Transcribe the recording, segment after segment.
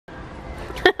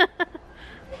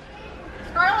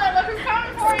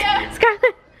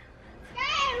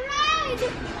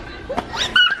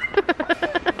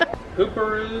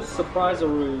ruse,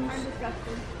 surprise-a-roos.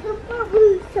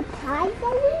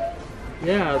 Surprise-a-roos?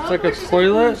 Yeah, it's like a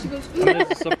toilet and there's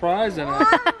a surprise in it.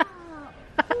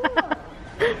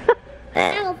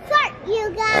 I'll fart,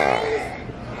 you guys.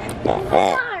 Fart,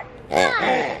 fart.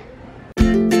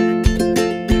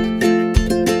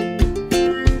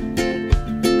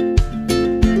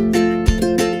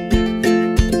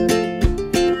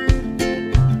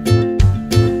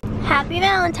 Happy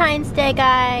Valentine's Day,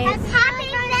 guys. Happy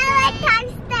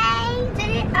Valentine's Day.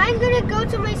 Today I'm gonna go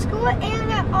to my school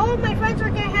and all my friends are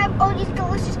gonna have all these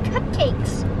delicious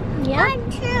cupcakes. Yeah. Mine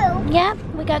too. Yep,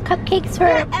 we got cupcakes for.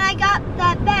 And I got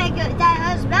that bag that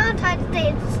has Valentine's Day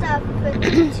and stuff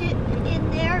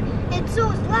in there. And so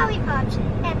is lollipops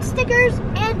and stickers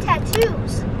and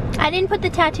tattoos. I didn't put the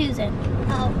tattoos in.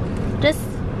 Oh. Just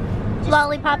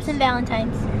lollipops and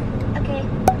Valentines. Okay.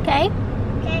 Okay?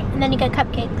 Okay. And then you got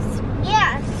cupcakes.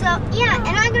 Yeah, so, yeah,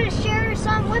 and I'm going to share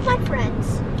some with my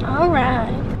friends.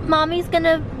 Alright. Mommy's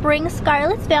gonna bring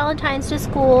Scarlett's Valentines to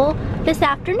school this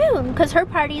afternoon because her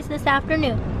party is this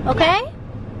afternoon. Okay?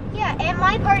 Yeah, and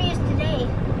my party is today.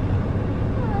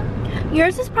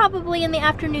 Yours is probably in the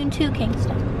afternoon too,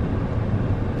 Kingston.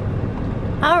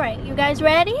 Alright, you guys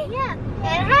ready? Yeah.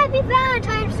 And happy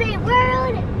Valentine's Day,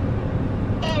 world!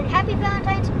 And happy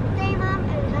Valentine's Day, Mom.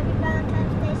 And happy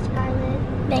Valentine's Day, Scarlett.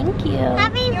 Thank you.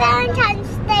 Happy Valentine's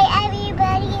Day,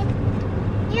 everybody.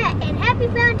 Yeah, and happy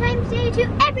Valentine's Day to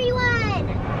everyone!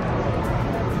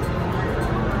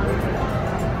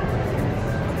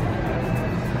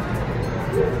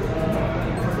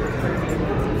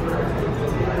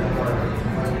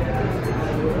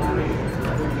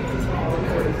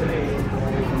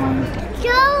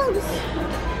 Jones,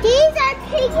 these are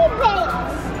piggy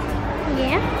banks.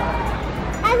 Yeah?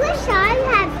 I wish I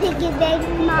had piggy banks,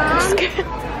 Mom.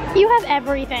 You have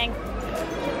everything.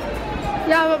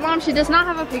 Yeah, but Mom, she does not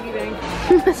have a piggy bank.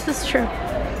 This is true.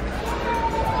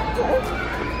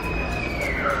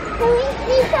 Can we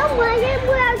see some Ryan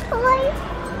World toys?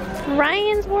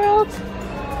 Ryan's World?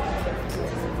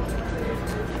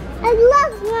 I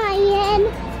love Ryan.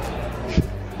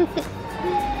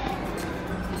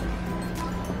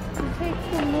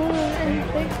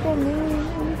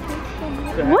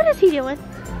 What is he doing?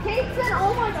 Kingston,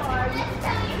 oh my god.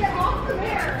 Get off the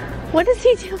bear. What is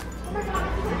he doing? Oh my god,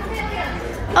 this is what Amelia is.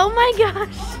 Oh my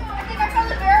gosh. I think I found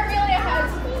the bear Amelia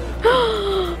has.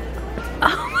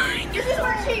 Oh my This is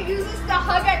where she uses to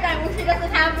hug at night when she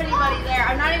doesn't have anybody there.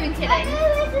 I'm not even kidding.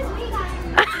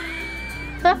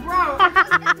 Bro,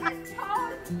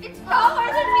 it's taller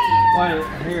than me. Wait,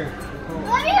 here.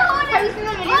 Let me hold it. Have you seen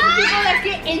the videos of people that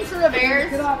get into the bears?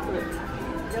 Get off it.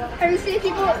 Have you seen the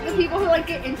people who like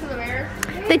get into the bears?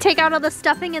 They take out all the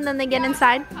stuffing and then they get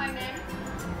inside. Hi, man.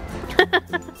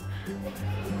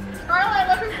 Scarlett,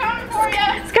 look who's coming for you.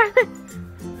 Scarlett.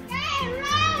 Hey,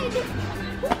 ride.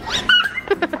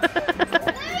 Let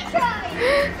me try.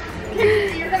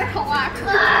 You're gonna collapse.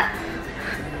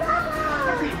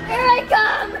 Here I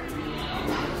come.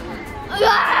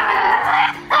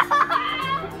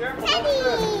 Teddy.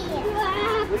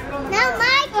 Now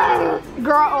my turn.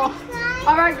 Girl.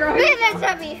 All right, girl. Look at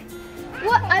that, Chubby.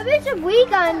 What? I bet a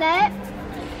week on that.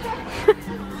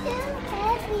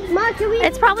 Mom, can we?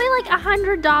 It's probably like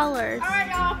 $100. All right,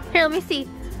 y'all. Here, let me see.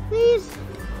 Please.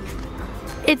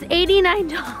 It's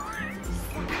 $89. I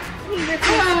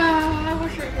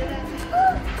wish I did it.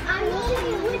 I'm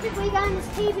eating a wizard wig on this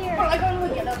table. Oh, I gotta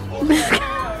look it up.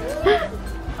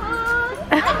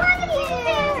 I want to be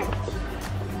there.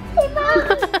 Hey, Mom.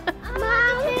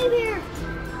 Mom, come here.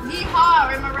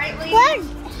 Yeehaw, am I right, Lee? What?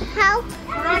 How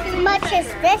We're not gonna much use is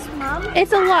that this, Mom?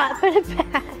 It's a lot, put it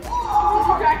back. Did you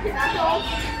crack your knuckles?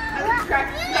 I think you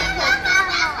cracked your knuckles.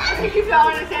 I think you don't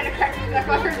understand a crack your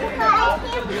knuckle.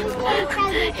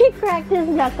 He cracked his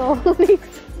knuckle.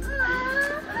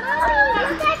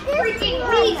 Freaking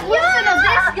weak, listen to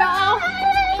this, y'all.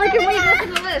 Freaking weak, listen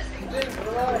to this.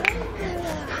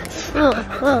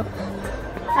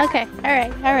 Okay,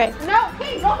 alright. No,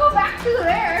 hey, don't go back to the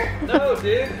bear. No,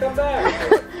 dude, come back.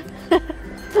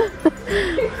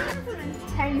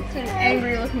 Intense and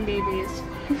angry looking babies.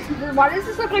 Why does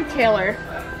this look like Taylor?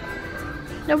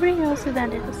 Nobody knows who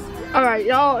that is. Alright,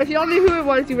 y'all, if y'all knew who it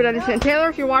was, you would understand. Taylor,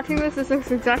 if you're watching this, this looks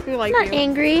exactly like Not you.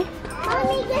 angry.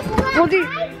 Mommy, guess what Well, dude- I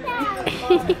found?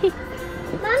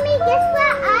 Mommy, guess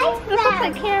what I This looks found?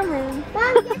 like Cameron.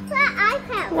 Mom, guess what I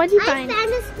found? What'd you find? I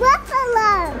found a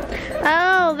buffalo.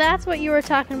 Oh, that's what you were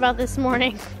talking about this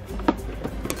morning.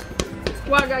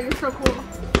 Wow, guys, you're so cool.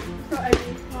 So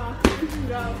edgy. Wow.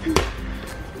 Go.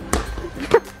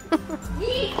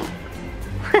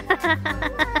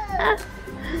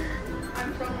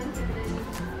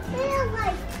 They're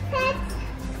like pets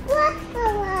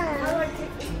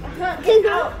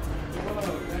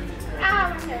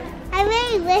I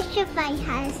really wish if I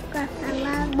had a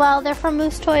Squirrel. Well, they're from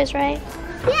Moose Toys, right?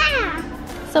 Yeah.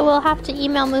 So we'll have to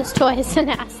email Moose Toys and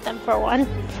ask them for one.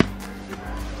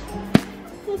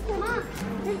 Mom,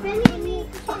 there's many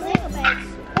Lego bags.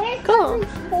 Where's Cool. the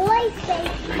toy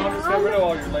space? Mom, just got rid of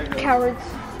all your Legos. Cowards.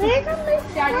 Where's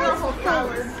the Yeah, you're a whole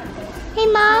coward. Hey,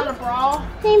 Not a Mom. brawl.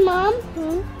 Hey, Mom.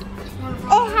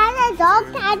 It has a dog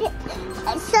tag,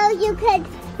 so you could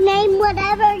name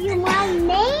whatever you want to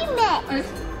name it.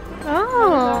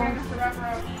 Oh.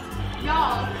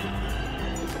 Y'all.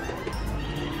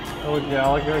 Oh,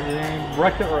 Gallagher game.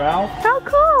 Wreck-It Ralph. How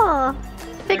cool.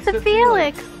 Fix It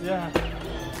Felix. Yeah.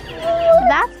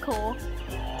 That's cool.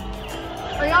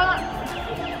 Are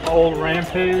y'all? Old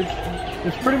Rampage.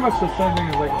 It's pretty much the same thing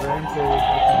as like Rampage.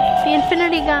 The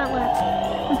Infinity Gauntlet.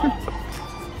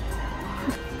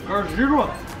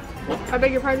 Godzilla. I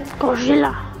beg your pardon?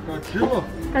 Godzilla. Godzilla.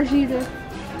 Arjita.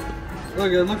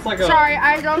 Look, it looks like a Sorry,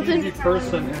 I don't easy think.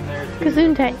 person in there too.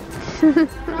 Gesundheit.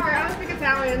 Sorry, I don't speak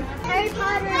Italian. Harry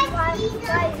Potter.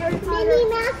 Minnie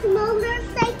Mouse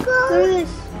motorcycle. Look at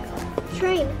this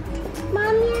train.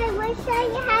 Mommy, I wish I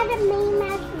had a Minnie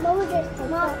Mouse motorcycle.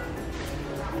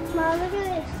 Mom, look at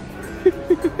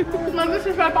this. Mom, this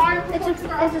is my bar. It's a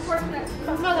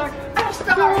mother. I'm a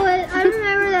star. I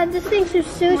remember that this thing's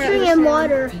just sushi and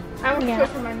water. I want to Yeah. switch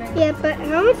for my name. Yeah, but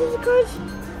how much does it cost?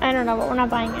 I don't know, but we're not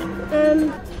buying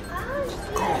it.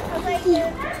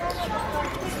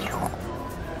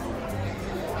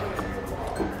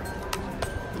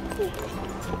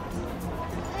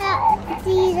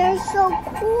 These are so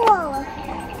cool.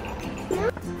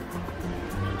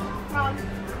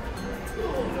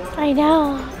 I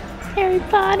know. Harry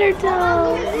Potter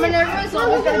doll. Minerva's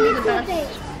always going to be the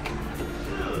best.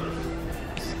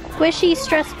 Squishy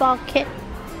stress ball kit.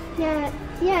 Yeah,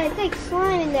 it's like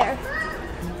slime in there.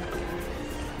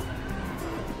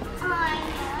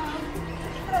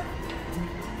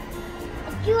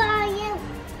 You are you,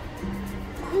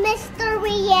 Mr.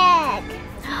 Rieg.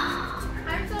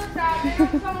 I'm so sad. I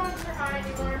don't want Monster High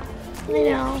anymore. I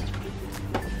know.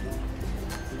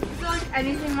 Do you feel like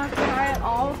anything Monster High at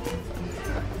all?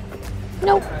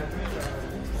 Nope.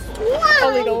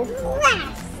 Illegal.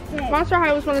 Blaster. Monster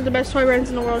High was one of the best toy brands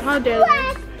in the world. How dare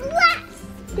they?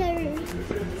 Blaster.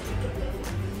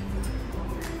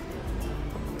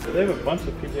 They have a bunch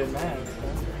of PJ Masks.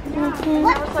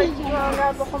 What Like,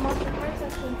 grab the whole Monster High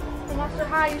section. The Monster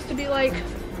High used to be like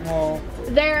Well,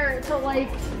 there to like.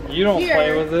 you don't Here.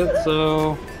 play with it,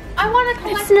 so I want to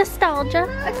It's collect. nostalgia.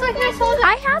 It's like nostalgia.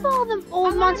 I have all the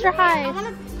old Monster Highs.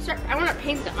 I want to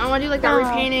paint them. I want to do like that Oh.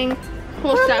 repainting,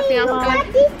 cool stuff. You know,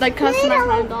 like customize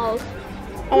my dolls.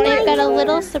 They've got a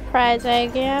little surprise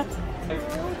egg, yeah.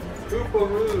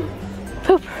 Hooparoo.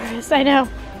 Poopers, I know.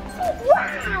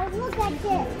 Wow, look at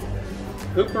this.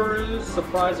 Hooparoos,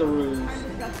 Surprise-aroos.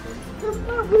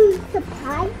 Super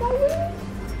surprise balloon.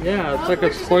 Yeah, it's like a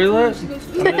toilet and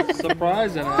there's a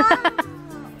surprise in it.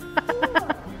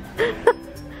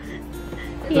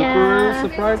 Yeah. Hooparoo,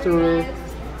 Surprise-aroo.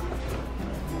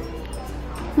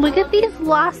 Look at these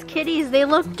lost kitties. They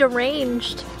look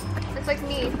deranged. It's like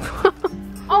me.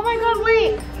 Oh my god,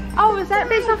 wait. Oh, is that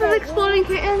based off of Exploding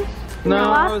Kittens? No, I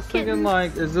Lost was thinking kittens.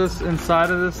 like, is this inside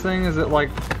of this thing? Is it like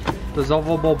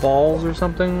dissolvable balls or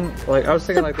something? Like I was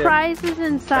thinking like Surprises the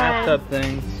inside. bathtub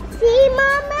things. See,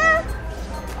 Mama?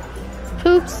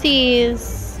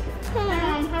 Poopsies.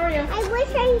 Mom, how are you? I wish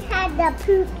I had the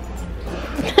poop.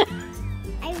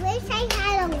 I wish I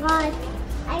had a lot.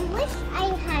 I wish I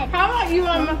had. How about you,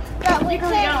 But we you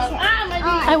couldn't. yell. Ah,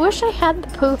 my I wish I had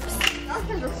the poops. That's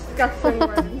a disgusting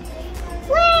word.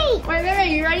 Wait,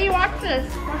 Wait, you ready? Watch this.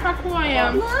 Watch how cool I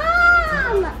am.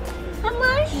 Mom! I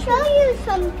want to show you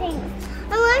something.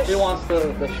 I want He wants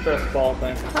the stress ball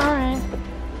thing. Alright.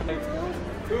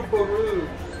 Hooparoo.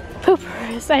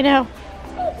 Poopers, I know.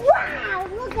 Wow,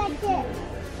 look at this.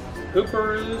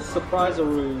 Hooparoos,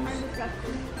 Surprise-aroos.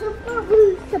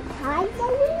 Super surprise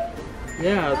balloon.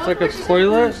 Yeah, it's like a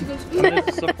toilet and there's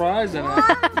a surprise in it.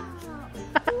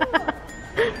 Hooparoo,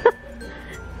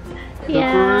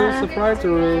 Yeah.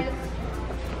 Surprise-aroo.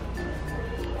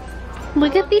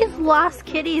 Look at these lost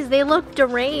kitties. They look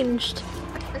deranged.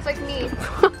 It's like me.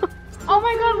 Oh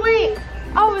my god, wait.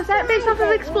 Oh, is that based off of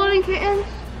Exploding Kittens?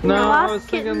 No, I Lost was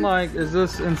thinking kittens. like, is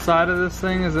this inside of this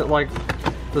thing? Is it like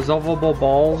dissolvable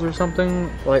balls or something?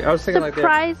 Like I was thinking like the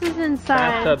Surprises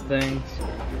inside. bathtub things.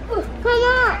 Come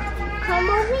on. Come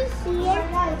over here.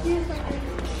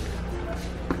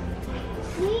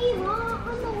 See, Mom,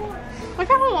 on the horse. Look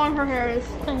at how long her hair is.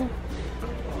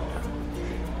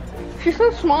 She's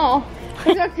so small.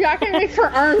 Like, that jacket makes her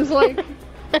arms like.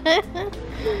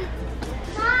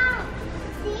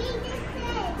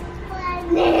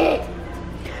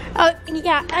 Oh,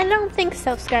 yeah, I don't think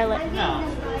so, Scarlett. No.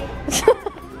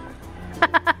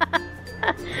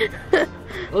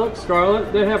 Look,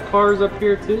 Scarlett, they have cars up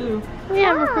here too. We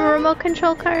have remote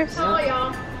control cars. Oh,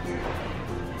 y'all.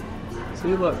 See,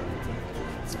 look.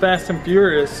 It's Fast and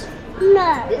Furious.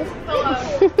 No.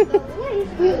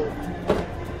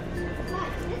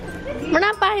 We're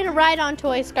not buying a ride-on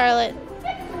toy, Scarlett.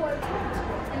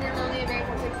 And you're only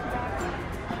available $60.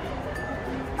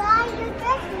 Bye, you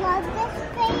just love this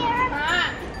player.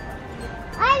 Ah,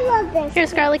 I love this. Here,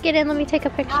 Scarlett, get in. Let me take a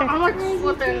picture. I'm like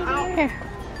slipping out. Here.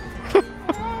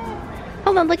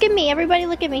 Hold on, look at me. Everybody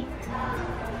look at me.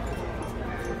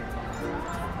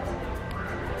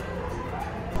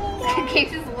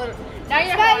 Case is a little. Now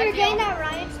you're You're getting that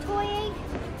Ryan's toy egg?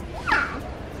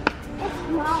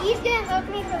 He's gonna hook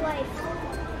me for life.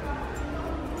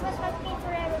 He must hook me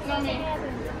forever so I can have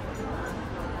him.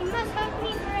 He must hook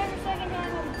me forever so I can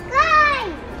have him.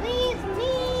 Guys, Please,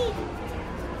 me.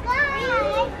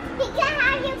 guys, he can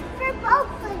have you for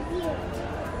both of you.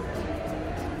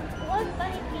 What if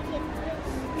I can get this?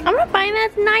 I'm not buying that.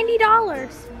 It's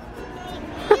 $90.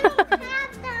 You don't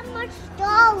have that much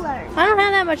dollars. I don't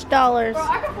have that much dollars. You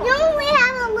only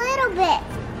have a little bit.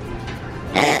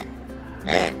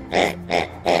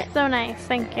 So nice,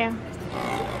 thank you.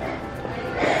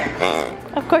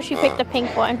 Of course you picked the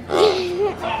pink one.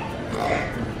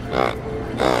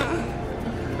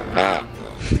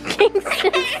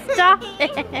 Kingston, stop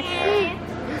it.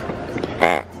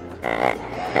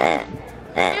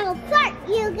 I'll fart,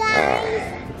 you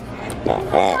guys. Fart,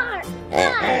 fart.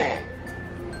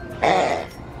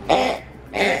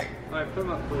 Alright, come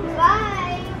up, please.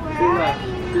 Bye. Where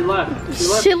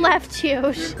She are left. you? She left. She left you. You're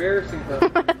embarrassing her.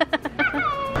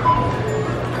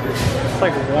 It's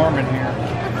like warm in here.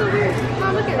 That's so weird.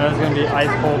 Mom, look at And it's gonna be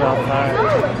ice cold outside. You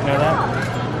know that?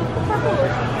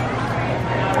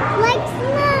 Like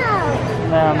snow.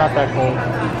 No, not that cold.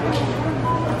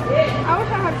 I wish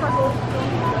I had purple.